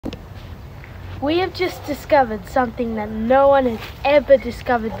We have just discovered something that no one has ever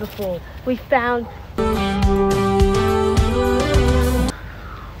discovered before. We found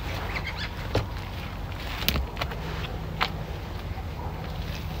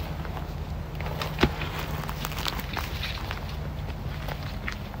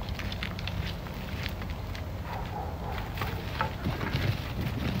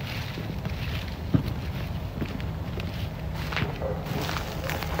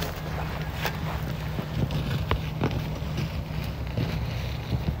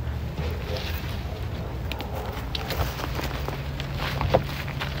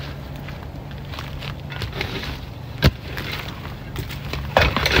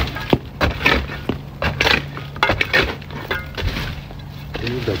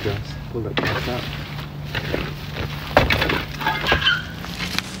Pull that grass out.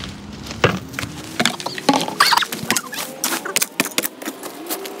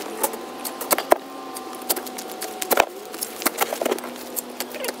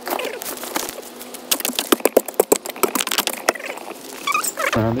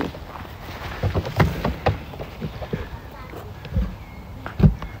 Found it.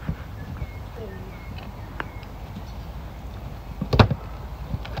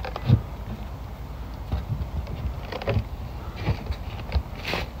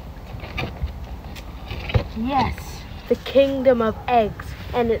 Yes, the kingdom of eggs,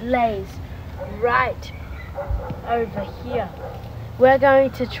 and it lays right over here. We're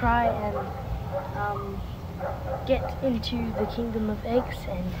going to try and get into the kingdom of eggs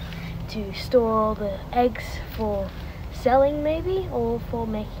and to store all the eggs for selling maybe, or for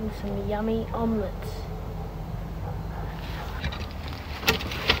making some yummy omelets.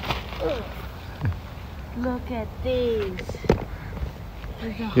 Look at these.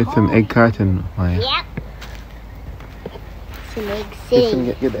 Get some egg carton, Maya. Yep. Some egg sitting.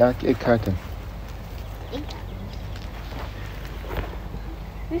 Get the egg carton. Is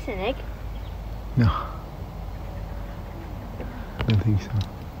this an egg? No. I don't think so.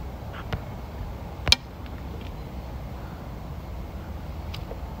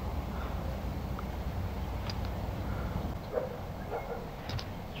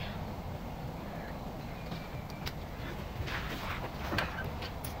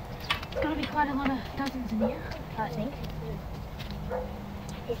 There's gotta be quite a lot of dozens in here, I think.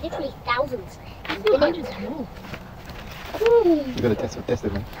 There's literally thousands. Hundreds more. You gotta test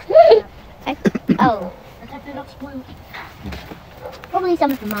it, man. Oh. Let's hope they're not spoiled. Probably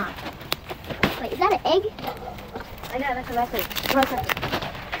some of them are. Wait, is that an egg? I know, that's what I think. Well,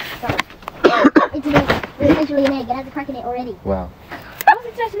 it's an egg. It's essentially an egg. It has a crack in it already. Wow. How is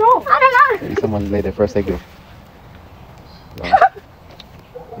it so small? I don't know. Maybe someone laid their first egg there. Wow.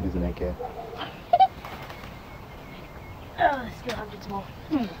 It is an egg, yeah. Oh, there's still hundreds more.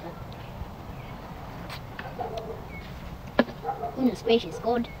 Goodness gracious,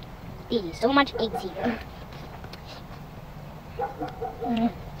 God. There is so much eggs here.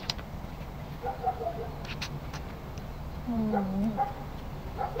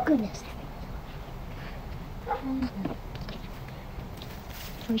 Goodness.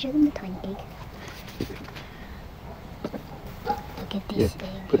 Shall we show them the tiny egg? Look at this egg.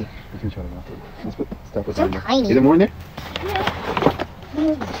 Put it. You can show them after. Let's start with So one there. tiny. Is there more in there? Yeah.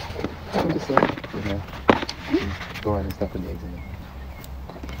 Just yeah. Go ahead and start putting the eggs in there.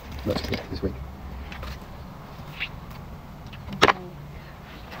 No, this way. Do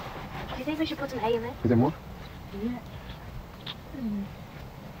you think we should put some hay in there? Is there more? Yeah.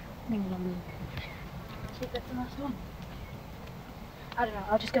 See if that's the last one. I don't know,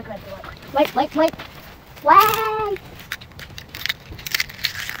 I'll just go grab the white one. Wait. Wait!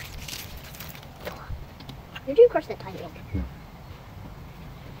 Did you crush that tiny egg? No.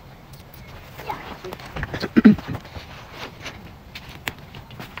 Yeah.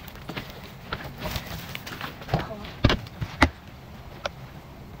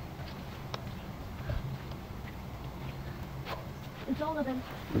 It's all of them.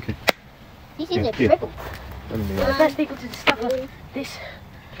 Okay. This is a Yeah. triple. The best people to discover these.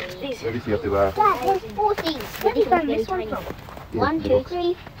 At least you have to, Dad, there's 4 things. Where did you find this one from? yeah, 1, the 2, box.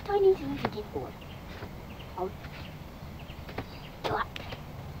 3. Tiny 2, 3, 4. Oh.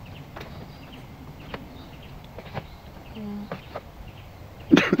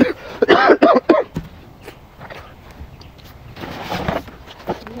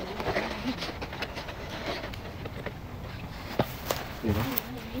 You know?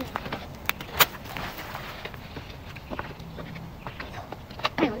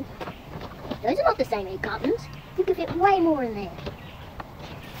 Hang on. Those are not the same egg cartons. You could fit way more in there.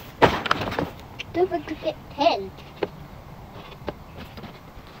 Don't forget to fit 10.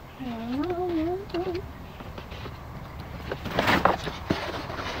 Can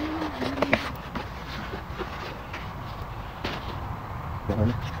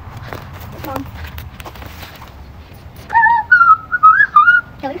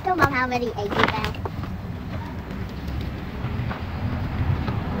we tell Mom how many eggs we found?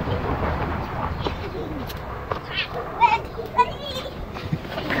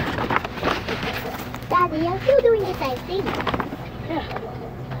 Daddy, I'm still doing the same thing. Yeah.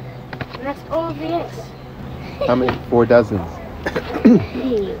 And that's all of the eggs. How many? 4 dozens.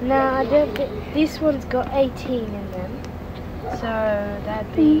 No, I don't think this one's got 18 in them. So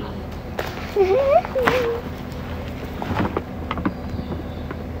that'd be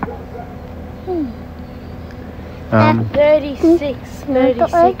Um, 36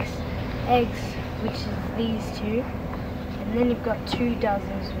 eggs, which is these two. And then you've got 2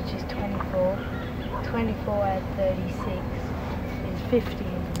 dozens, which is 24. 24 at 36 is 50.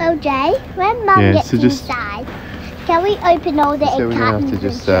 OJ, when Mum Yeah, gets so just- inside, can we open all the so egg we're gonna have cartons to and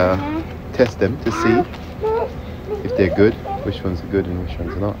just show her? test them to see if they're good, which ones are good and which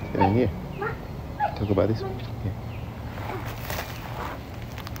ones are not. And then here, talk about this one. Yeah.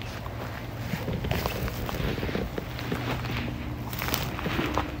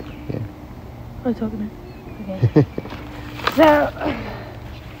 Oh, talking now. Okay. So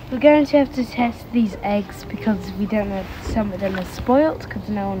we're going to have to test these eggs because we don't know if some of them are spoilt because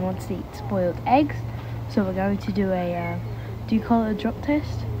no one wants to eat spoiled eggs. So we're going to do a, do you call it a drop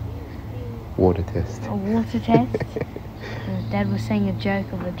test? Water test. A water test. Dad was saying a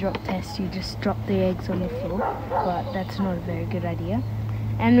joke of a drop test, you just drop the eggs on the floor, but that's not a very good idea.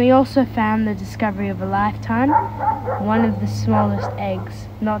 And we also found the discovery of a lifetime, one of the smallest eggs,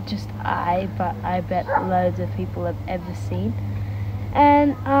 not just I, but I bet loads of people have ever seen.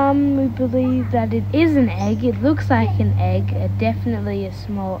 And we believe that it is an egg. It looks like an egg, definitely a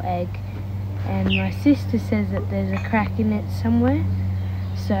small egg. And my sister says that there's a crack in it somewhere.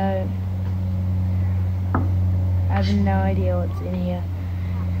 So I have no idea what's in here.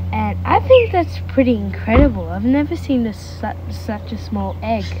 And I think that's pretty incredible. I've never seen such a small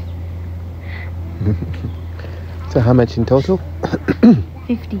egg. So how much in total?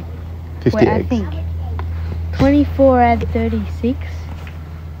 50. 50 Wait, eggs. I think 24 at 36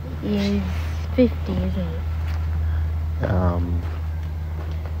 is 50, isn't it?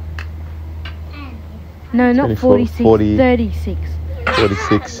 No, not 24, 46, 40. 36.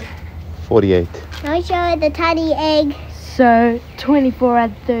 46, 48. Can we show her the tiny egg? So 24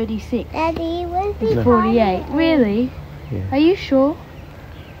 at 36 Daddy, where's the No. 48. Really? Yeah. Are you sure?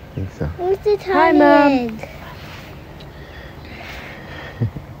 I think so. Where's the Hi, tiny Mum. egg?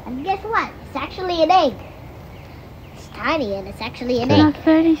 And guess what? It's actually an egg. It's tiny and it's actually an Not egg.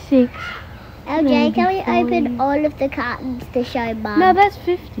 36. LJ, can we Maybe open 40. all of the cartons to show Mum? No, that's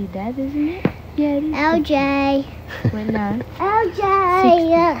 50, Dad, isn't it? Yeah, it is. LJ. 50. Wait, no.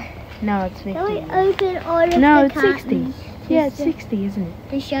 LJ. No, it's 50. Can we open all of No, the it's 60. cartons Yeah, it's 60, isn't it?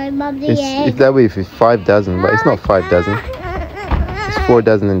 to show Mum the It's egg? that way if it's 5 dozen, but it's not 5 dozen. It's 4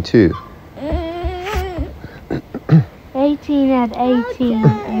 dozen and 2. 18 at 18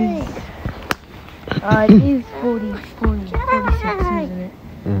 is... it is 46, isn't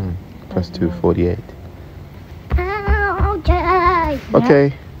it? Plus 2, 48. LJ.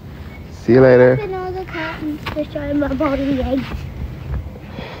 Okay. See you later. Open all the cartons to show Mum all the eggs.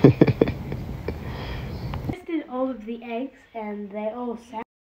 Tested all of the eggs and they're all sound,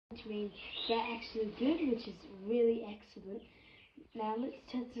 which means they're actually good, which is really excellent. Now let's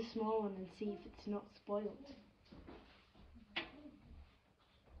test the small one and see if it's not spoiled.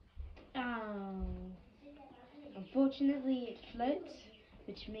 Unfortunately it floats,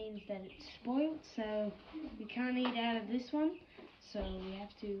 which means that it's spoiled, so we can't eat out of this one, so we have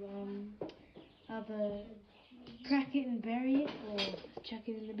to either crack it and bury it or chuck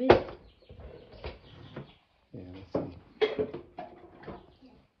it in the bin.